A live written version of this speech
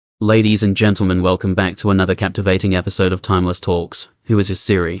Ladies and gentlemen, welcome back to another captivating episode of Timeless Talks. Who is your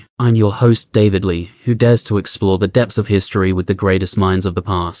Siri? I'm your host David Lee, who dares to explore the depths of history with the greatest minds of the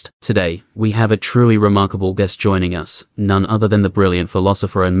past. Today, we have a truly remarkable guest joining us, none other than the brilliant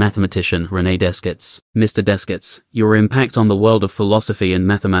philosopher and mathematician René Descartes. Mr. Descartes, your impact on the world of philosophy and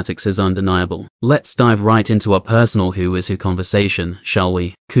mathematics is undeniable. Let's dive right into a personal who is who conversation, shall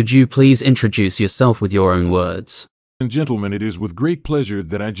we? Could you please introduce yourself with your own words? And gentlemen, it is with great pleasure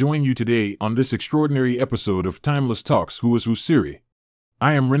that I join you today on this extraordinary episode of Timeless Talks Who is Who Siri.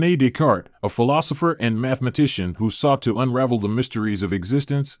 I am René Descartes, a philosopher and mathematician who sought to unravel the mysteries of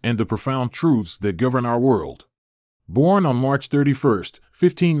existence and the profound truths that govern our world. Born on March 31st,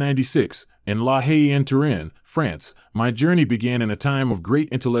 1596, in La Haye-en-Touraine, France, my journey began in a time of great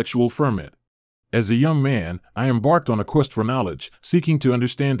intellectual ferment. As a young man, I embarked on a quest for knowledge, seeking to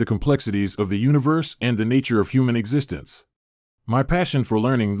understand the complexities of the universe and the nature of human existence. My passion for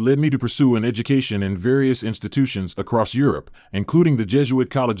learning led me to pursue an education in various institutions across Europe, including the Jesuit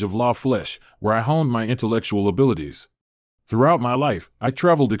College of La Flèche, where I honed my intellectual abilities. Throughout my life, I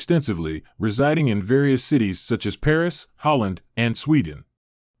traveled extensively, residing in various cities such as Paris, Holland, and Sweden.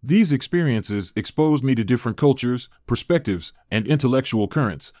 These experiences exposed me to different cultures, perspectives, and intellectual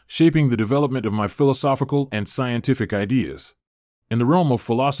currents, shaping the development of my philosophical and scientific ideas. In the realm of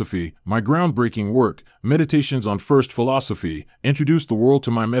philosophy, my groundbreaking work, Meditations on First Philosophy, introduced the world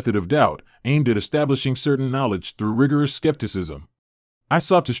to my method of doubt, aimed at establishing certain knowledge through rigorous skepticism. I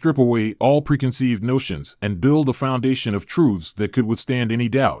sought to strip away all preconceived notions and build a foundation of truths that could withstand any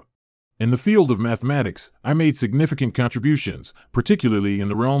doubt. In the field of mathematics, I made significant contributions, particularly in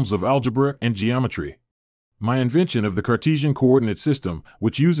the realms of algebra and geometry. My invention of the Cartesian coordinate system,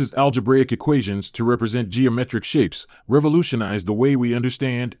 which uses algebraic equations to represent geometric shapes, revolutionized the way we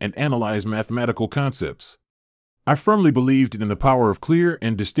understand and analyze mathematical concepts. I firmly believed in the power of clear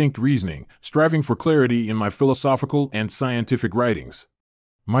and distinct reasoning, striving for clarity in my philosophical and scientific writings.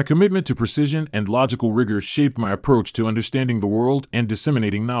 My commitment to precision and logical rigor shaped my approach to understanding the world and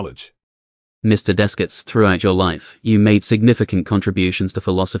disseminating knowledge. Mr. Descartes, throughout your life, you made significant contributions to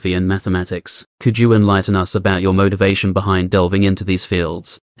philosophy and mathematics. Could you enlighten us about your motivation behind delving into these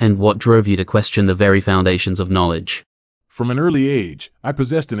fields, and what drove you to question the very foundations of knowledge? From an early age, I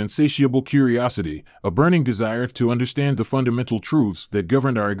possessed an insatiable curiosity, a burning desire to understand the fundamental truths that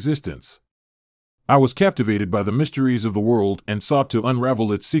governed our existence. I was captivated by the mysteries of the world and sought to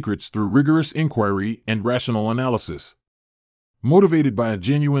unravel its secrets through rigorous inquiry and rational analysis. Motivated by a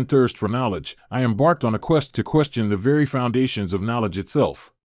genuine thirst for knowledge, I embarked on a quest to question the very foundations of knowledge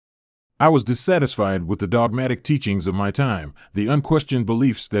itself. I was dissatisfied with the dogmatic teachings of my time, the unquestioned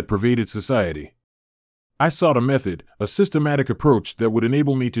beliefs that pervaded society. I sought a method, a systematic approach that would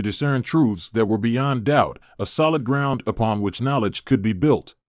enable me to discern truths that were beyond doubt, a solid ground upon which knowledge could be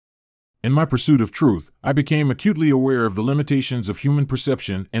built. In my pursuit of truth, I became acutely aware of the limitations of human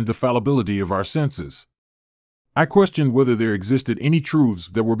perception and the fallibility of our senses. I questioned whether there existed any truths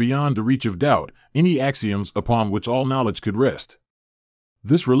that were beyond the reach of doubt, any axioms upon which all knowledge could rest.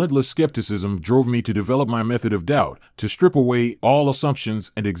 This relentless skepticism drove me to develop my method of doubt, to strip away all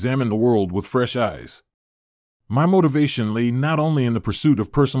assumptions and examine the world with fresh eyes. My motivation lay not only in the pursuit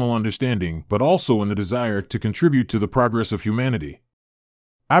of personal understanding, but also in the desire to contribute to the progress of humanity.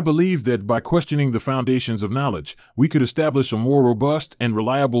 I believed that by questioning the foundations of knowledge, we could establish a more robust and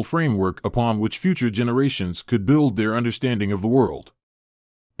reliable framework upon which future generations could build their understanding of the world.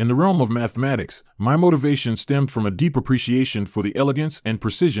 In the realm of mathematics, my motivation stemmed from a deep appreciation for the elegance and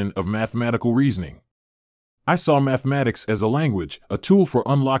precision of mathematical reasoning. I saw mathematics as a language, a tool for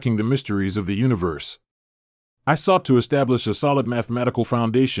unlocking the mysteries of the universe. I sought to establish a solid mathematical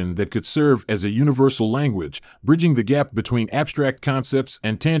foundation that could serve as a universal language, bridging the gap between abstract concepts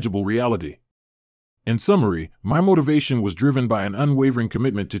and tangible reality. In summary, my motivation was driven by an unwavering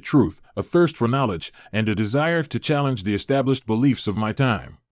commitment to truth, a thirst for knowledge, and a desire to challenge the established beliefs of my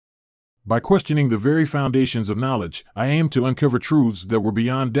time. By questioning the very foundations of knowledge, I aimed to uncover truths that were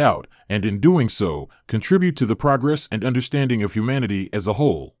beyond doubt, and in doing so, contribute to the progress and understanding of humanity as a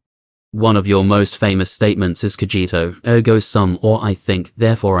whole. One of your most famous statements is Cogito, ergo sum, or I think,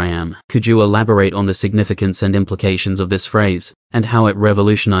 therefore I am. Could you elaborate on the significance and implications of this phrase, and how it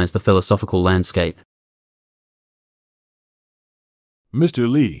revolutionized the philosophical landscape? Mr.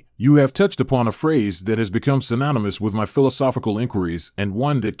 Lee, you have touched upon a phrase that has become synonymous with my philosophical inquiries and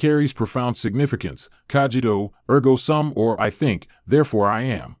one that carries profound significance: cogito, ergo sum, or I think, therefore I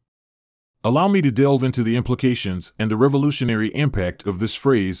am. Allow me to delve into the implications and the revolutionary impact of this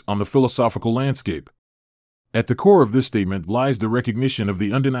phrase on the philosophical landscape. At the core of this statement lies the recognition of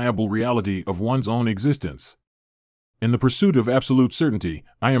the undeniable reality of one's own existence. In the pursuit of absolute certainty,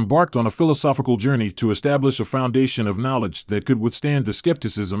 I embarked on a philosophical journey to establish a foundation of knowledge that could withstand the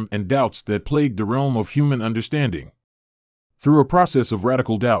skepticism and doubts that plagued the realm of human understanding. Through a process of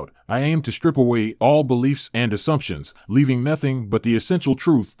radical doubt, I aimed to strip away all beliefs and assumptions, leaving nothing but the essential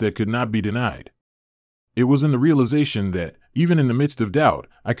truth that could not be denied. It was in the realization that, even in the midst of doubt,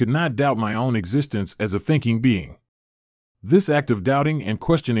 I could not doubt my own existence as a thinking being. This act of doubting and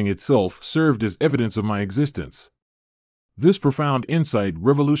questioning itself served as evidence of my existence. This profound insight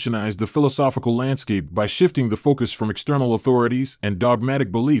revolutionized the philosophical landscape by shifting the focus from external authorities and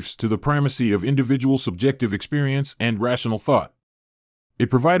dogmatic beliefs to the primacy of individual subjective experience and rational thought. It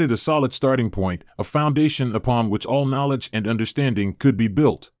provided a solid starting point, a foundation upon which all knowledge and understanding could be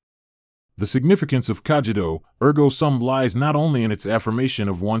built. The significance of Cogito, Ergo Sum lies not only in its affirmation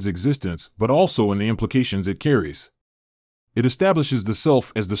of one's existence, but also in the implications it carries. It establishes the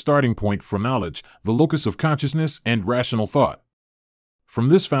self as the starting point for knowledge, the locus of consciousness and rational thought. From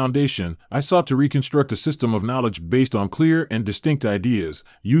this foundation, I sought to reconstruct a system of knowledge based on clear and distinct ideas,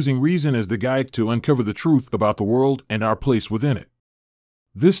 using reason as the guide to uncover the truth about the world and our place within it.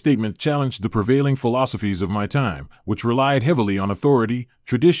 This statement challenged the prevailing philosophies of my time, which relied heavily on authority,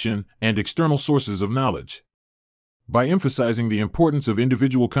 tradition, and external sources of knowledge. By emphasizing the importance of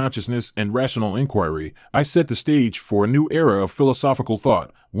individual consciousness and rational inquiry, I set the stage for a new era of philosophical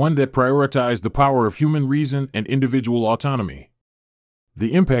thought, one that prioritized the power of human reason and individual autonomy.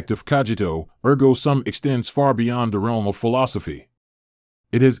 The impact of Cogito, Ergo Sum extends far beyond the realm of philosophy.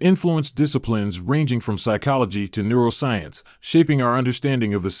 It has influenced disciplines ranging from psychology to neuroscience, shaping our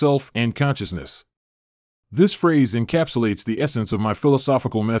understanding of the self and consciousness. This phrase encapsulates the essence of my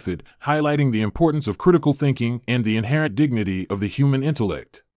philosophical method, highlighting the importance of critical thinking and the inherent dignity of the human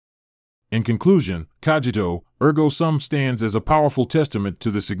intellect. In conclusion, Cogito, Ergo Sum stands as a powerful testament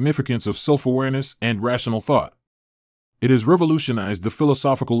to the significance of self-awareness and rational thought. It has revolutionized the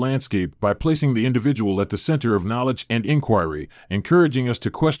philosophical landscape by placing the individual at the center of knowledge and inquiry, encouraging us to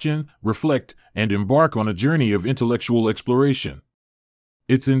question, reflect, and embark on a journey of intellectual exploration.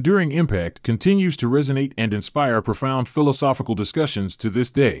 Its enduring impact continues to resonate and inspire profound philosophical discussions to this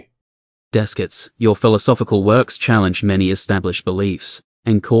day. Descartes, your philosophical works challenge many established beliefs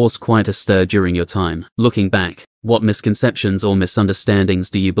and caused quite a stir during your time. Looking back, what misconceptions or misunderstandings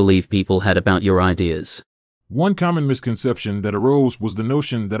do you believe people had about your ideas? One common misconception that arose was the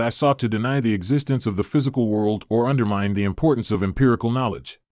notion that I sought to deny the existence of the physical world or undermine the importance of empirical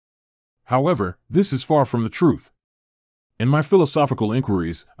knowledge. However, this is far from the truth. In my philosophical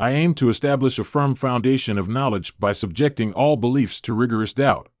inquiries, I aimed to establish a firm foundation of knowledge by subjecting all beliefs to rigorous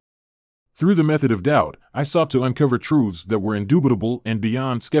doubt. Through the method of doubt, I sought to uncover truths that were indubitable and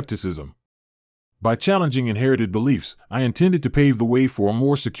beyond skepticism. By challenging inherited beliefs, I intended to pave the way for a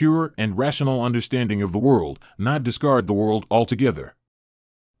more secure and rational understanding of the world, not discard the world altogether.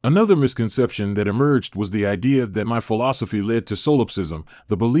 Another misconception that emerged was the idea that my philosophy led to solipsism,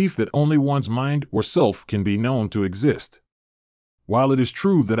 the belief that only one's mind or self can be known to exist. While it is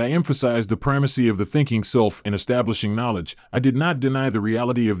true that I emphasized the primacy of the thinking self in establishing knowledge, I did not deny the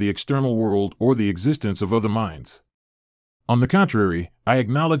reality of the external world or the existence of other minds. On the contrary, I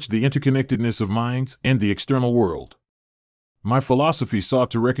acknowledged the interconnectedness of minds and the external world. My philosophy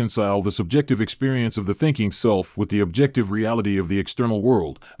sought to reconcile the subjective experience of the thinking self with the objective reality of the external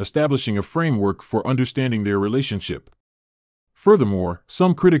world, establishing a framework for understanding their relationship. Furthermore,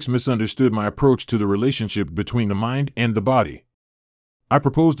 some critics misunderstood my approach to the relationship between the mind and the body. I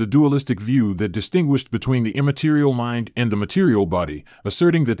proposed a dualistic view that distinguished between the immaterial mind and the material body,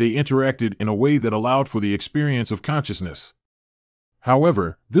 asserting that they interacted in a way that allowed for the experience of consciousness.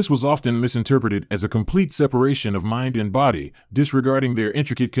 However, this was often misinterpreted as a complete separation of mind and body, disregarding their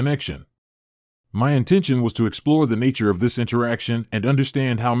intricate connection. My intention was to explore the nature of this interaction and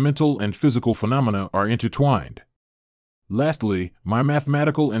understand how mental and physical phenomena are intertwined. Lastly, my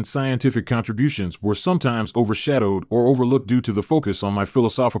mathematical and scientific contributions were sometimes overshadowed or overlooked due to the focus on my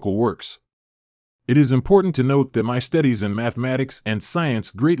philosophical works. It is important to note that my studies in mathematics and science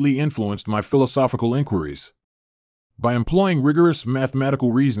greatly influenced my philosophical inquiries. By employing rigorous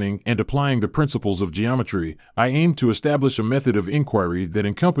mathematical reasoning and applying the principles of geometry, I aimed to establish a method of inquiry that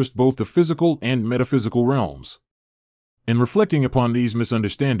encompassed both the physical and metaphysical realms. In reflecting upon these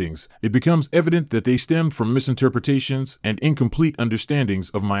misunderstandings, it becomes evident that they stemmed from misinterpretations and incomplete understandings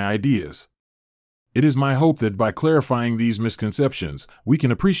of my ideas. It is my hope that by clarifying these misconceptions, we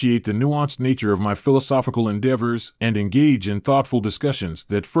can appreciate the nuanced nature of my philosophical endeavors and engage in thoughtful discussions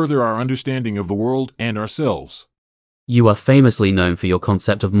that further our understanding of the world and ourselves. You are famously known for your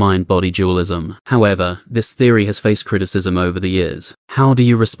concept of mind-body dualism. However, this theory has faced criticism over the years. How do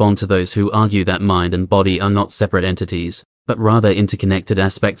you respond to those who argue that mind and body are not separate entities, but rather interconnected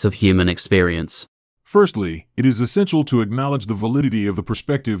aspects of human experience? Firstly, it is essential to acknowledge the validity of the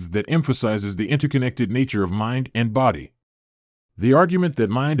perspective that emphasizes the interconnected nature of mind and body. The argument that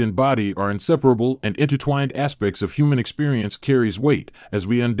mind and body are inseparable and intertwined aspects of human experience carries weight, as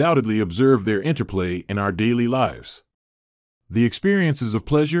we undoubtedly observe their interplay in our daily lives. The experiences of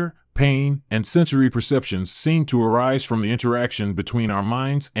pleasure, pain, and sensory perceptions seem to arise from the interaction between our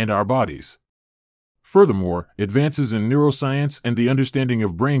minds and our bodies. Furthermore, advances in neuroscience and the understanding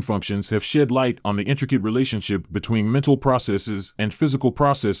of brain functions have shed light on the intricate relationship between mental processes and physical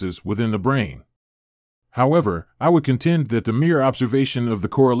processes within the brain. However, I would contend that the mere observation of the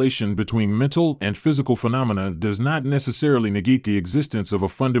correlation between mental and physical phenomena does not necessarily negate the existence of a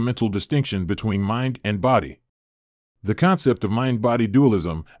fundamental distinction between mind and body. The concept of mind-body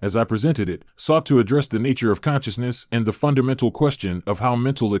dualism, as I presented it, sought to address the nature of consciousness and the fundamental question of how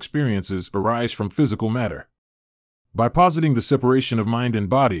mental experiences arise from physical matter. By positing the separation of mind and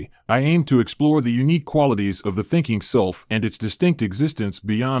body, I aim to explore the unique qualities of the thinking self and its distinct existence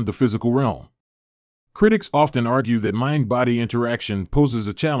beyond the physical realm. Critics often argue that mind-body interaction poses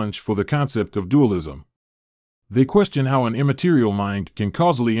a challenge for the concept of dualism. They question how an immaterial mind can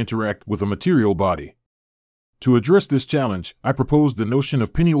causally interact with a material body. To address this challenge, I proposed the notion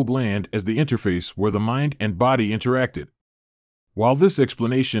of pineal gland as the interface where the mind and body interacted. While this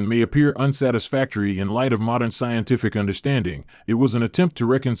explanation may appear unsatisfactory in light of modern scientific understanding, it was an attempt to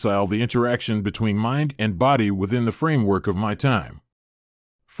reconcile the interaction between mind and body within the framework of my time.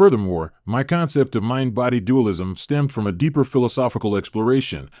 Furthermore, my concept of mind-body dualism stemmed from a deeper philosophical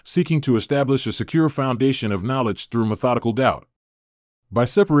exploration, seeking to establish a secure foundation of knowledge through methodical doubt. By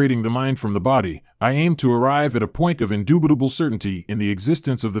separating the mind from the body, I aim to arrive at a point of indubitable certainty in the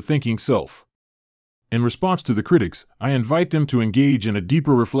existence of the thinking self. In response to the critics, I invite them to engage in a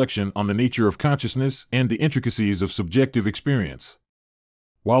deeper reflection on the nature of consciousness and the intricacies of subjective experience.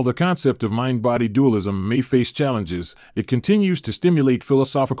 While the concept of mind-body dualism may face challenges, it continues to stimulate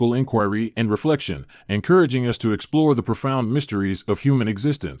philosophical inquiry and reflection, encouraging us to explore the profound mysteries of human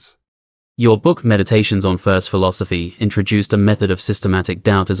existence. Your book Meditations on First Philosophy introduced a method of systematic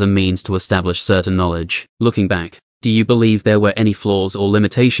doubt as a means to establish certain knowledge. Looking back, do you believe there were any flaws or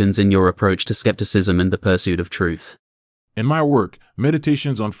limitations in your approach to skepticism and the pursuit of truth? In my work,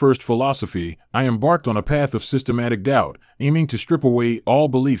 Meditations on First Philosophy, I embarked on a path of systematic doubt, aiming to strip away all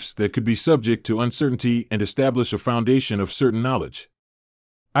beliefs that could be subject to uncertainty and establish a foundation of certain knowledge.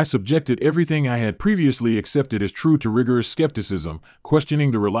 I subjected everything I had previously accepted as true to rigorous skepticism,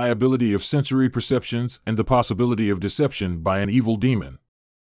 questioning the reliability of sensory perceptions and the possibility of deception by an evil demon.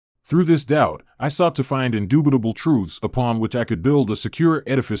 Through this doubt, I sought to find indubitable truths upon which I could build a secure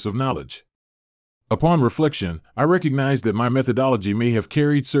edifice of knowledge. Upon reflection, I recognized that my methodology may have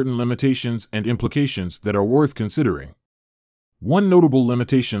carried certain limitations and implications that are worth considering. One notable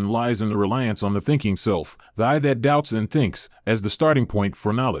limitation lies in the reliance on the thinking self, the I that doubts and thinks, as the starting point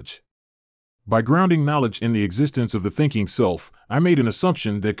for knowledge. By grounding knowledge in the existence of the thinking self, I made an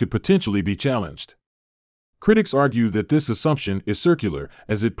assumption that could potentially be challenged. Critics argue that this assumption is circular,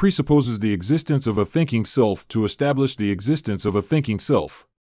 as it presupposes the existence of a thinking self to establish the existence of a thinking self.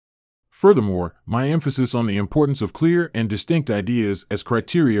 Furthermore, my emphasis on the importance of clear and distinct ideas as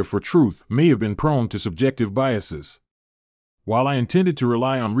criteria for truth may have been prone to subjective biases. While I intended to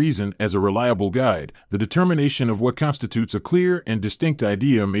rely on reason as a reliable guide, the determination of what constitutes a clear and distinct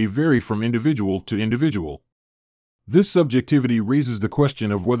idea may vary from individual to individual. This subjectivity raises the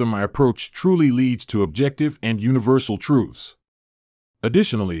question of whether my approach truly leads to objective and universal truths.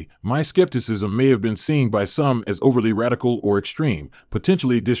 Additionally, my skepticism may have been seen by some as overly radical or extreme,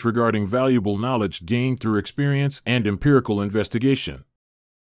 potentially disregarding valuable knowledge gained through experience and empirical investigation.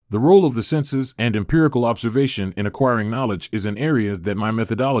 The role of the senses and empirical observation in acquiring knowledge is an area that my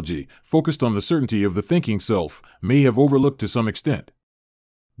methodology, focused on the certainty of the thinking self, may have overlooked to some extent.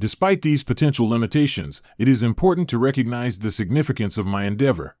 Despite these potential limitations, it is important to recognize the significance of my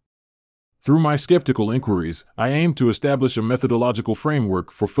endeavor. Through my skeptical inquiries, I aim to establish a methodological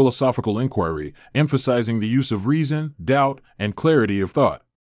framework for philosophical inquiry, emphasizing the use of reason, doubt, and clarity of thought.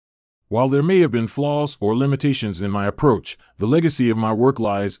 While there may have been flaws or limitations in my approach, the legacy of my work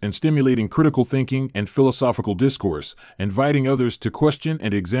lies in stimulating critical thinking and philosophical discourse, inviting others to question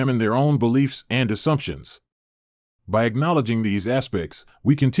and examine their own beliefs and assumptions. By acknowledging these aspects,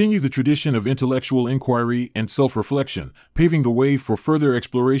 we continue the tradition of intellectual inquiry and self-reflection, paving the way for further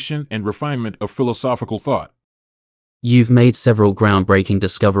exploration and refinement of philosophical thought. You've made several groundbreaking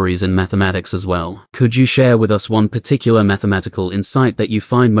discoveries in mathematics as well. Could you share with us one particular mathematical insight that you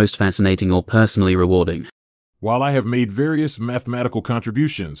find most fascinating or personally rewarding? While I have made various mathematical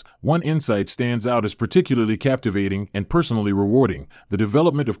contributions, one insight stands out as particularly captivating and personally rewarding: the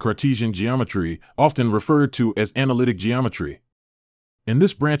development of Cartesian geometry, often referred to as analytic geometry. In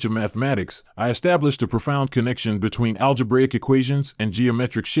this branch of mathematics, I established a profound connection between algebraic equations and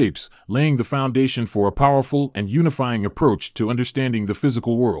geometric shapes, laying the foundation for a powerful and unifying approach to understanding the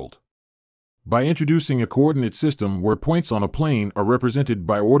physical world. By introducing a coordinate system where points on a plane are represented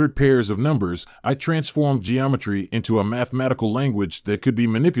by ordered pairs of numbers, I transformed geometry into a mathematical language that could be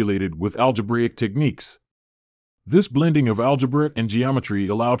manipulated with algebraic techniques. This blending of algebra and geometry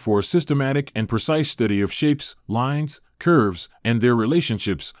allowed for a systematic and precise study of shapes, lines, curves, and their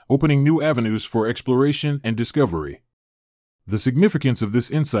relationships, opening new avenues for exploration and discovery. The significance of this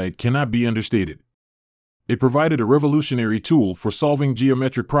insight cannot be understated. It provided a revolutionary tool for solving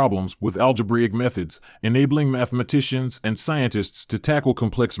geometric problems with algebraic methods, enabling mathematicians and scientists to tackle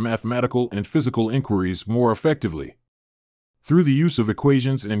complex mathematical and physical inquiries more effectively. Through the use of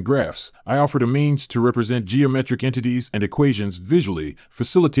equations and graphs, I offered a means to represent geometric entities and equations visually,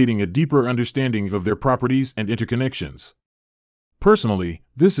 facilitating a deeper understanding of their properties and interconnections. Personally,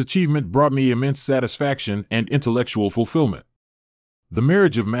 this achievement brought me immense satisfaction and intellectual fulfillment. The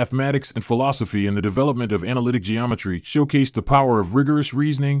marriage of mathematics and philosophy in the development of analytic geometry showcased the power of rigorous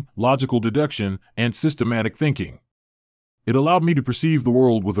reasoning, logical deduction, and systematic thinking. It allowed me to perceive the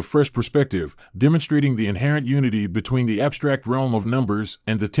world with a fresh perspective, demonstrating the inherent unity between the abstract realm of numbers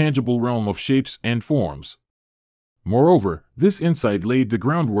and the tangible realm of shapes and forms. Moreover, this insight laid the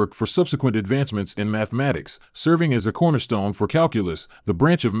groundwork for subsequent advancements in mathematics, serving as a cornerstone for calculus, the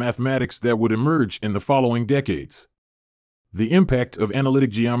branch of mathematics that would emerge in the following decades. The impact of analytic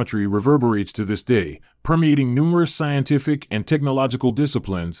geometry reverberates to this day, permeating numerous scientific and technological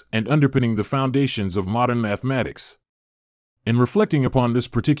disciplines and underpinning the foundations of modern mathematics. In reflecting upon this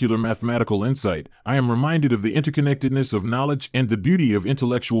particular mathematical insight, I am reminded of the interconnectedness of knowledge and the beauty of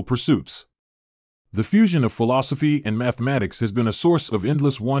intellectual pursuits. The fusion of philosophy and mathematics has been a source of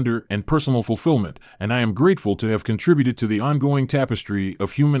endless wonder and personal fulfillment, and I am grateful to have contributed to the ongoing tapestry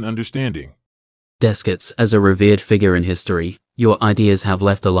of human understanding. Descartes, as a revered figure in history, your ideas have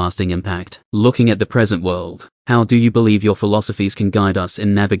left a lasting impact. Looking at the present world, how do you believe your philosophies can guide us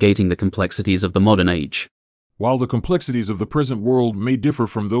in navigating the complexities of the modern age? While the complexities of the present world may differ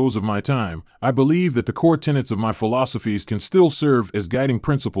from those of my time, I believe that the core tenets of my philosophies can still serve as guiding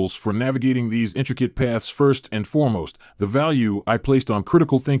principles for navigating these intricate paths. First and foremost, the value I placed on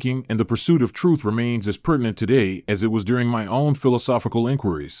critical thinking and the pursuit of truth remains as pertinent today as it was during my own philosophical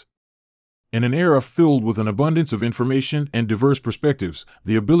inquiries. In an era filled with an abundance of information and diverse perspectives,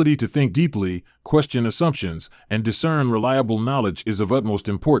 the ability to think deeply, question assumptions, and discern reliable knowledge is of utmost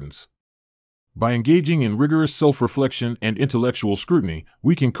importance. By engaging in rigorous self-reflection and intellectual scrutiny,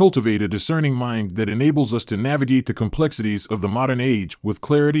 we can cultivate a discerning mind that enables us to navigate the complexities of the modern age with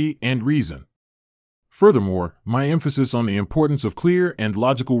clarity and reason. Furthermore, my emphasis on the importance of clear and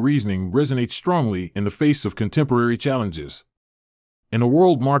logical reasoning resonates strongly in the face of contemporary challenges. In a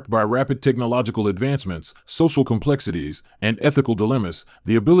world marked by rapid technological advancements, social complexities, and ethical dilemmas,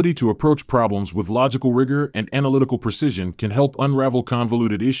 the ability to approach problems with logical rigor and analytical precision can help unravel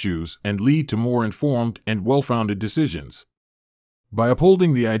convoluted issues and lead to more informed and well-founded decisions. By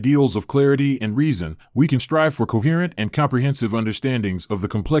upholding the ideals of clarity and reason, we can strive for coherent and comprehensive understandings of the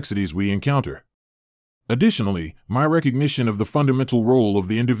complexities we encounter. Additionally, my recognition of the fundamental role of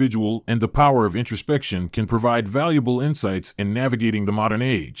the individual and the power of introspection can provide valuable insights in navigating the modern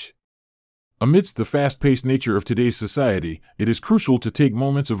age. Amidst the fast-paced nature of today's society, it is crucial to take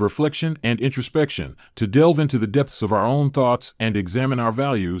moments of reflection and introspection, to delve into the depths of our own thoughts and examine our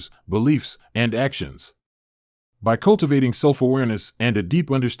values, beliefs, and actions. By cultivating self-awareness and a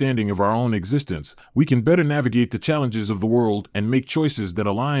deep understanding of our own existence, we can better navigate the challenges of the world and make choices that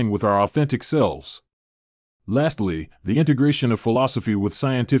align with our authentic selves. Lastly, the integration of philosophy with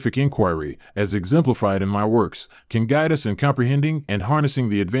scientific inquiry, as exemplified in my works, can guide us in comprehending and harnessing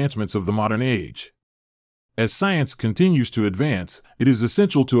the advancements of the modern age. As science continues to advance, it is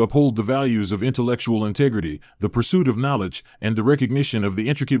essential to uphold the values of intellectual integrity, the pursuit of knowledge, and the recognition of the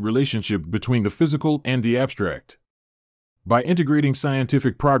intricate relationship between the physical and the abstract. By integrating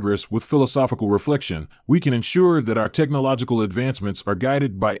scientific progress with philosophical reflection, we can ensure that our technological advancements are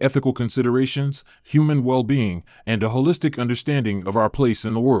guided by ethical considerations, human well-being, and a holistic understanding of our place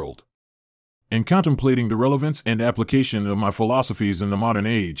in the world. In contemplating the relevance and application of my philosophies in the modern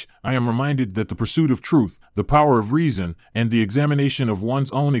age, I am reminded that the pursuit of truth, the power of reason, and the examination of one's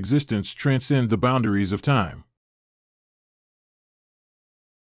own existence transcend the boundaries of time.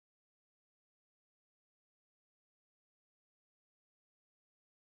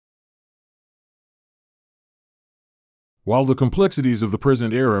 While the complexities of the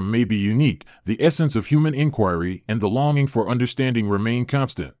present era may be unique, the essence of human inquiry and the longing for understanding remain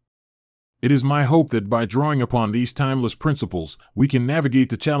constant. It is my hope that by drawing upon these timeless principles, we can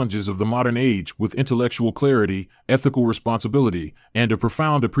navigate the challenges of the modern age with intellectual clarity, ethical responsibility, and a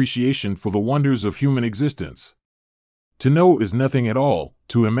profound appreciation for the wonders of human existence. To know is nothing at all,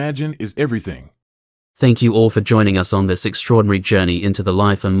 to imagine is everything. Thank you all for joining us on this extraordinary journey into the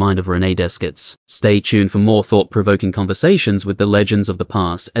life and mind of René Descartes. Stay tuned for more thought-provoking conversations with the legends of the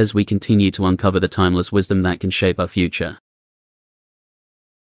past as we continue to uncover the timeless wisdom that can shape our future.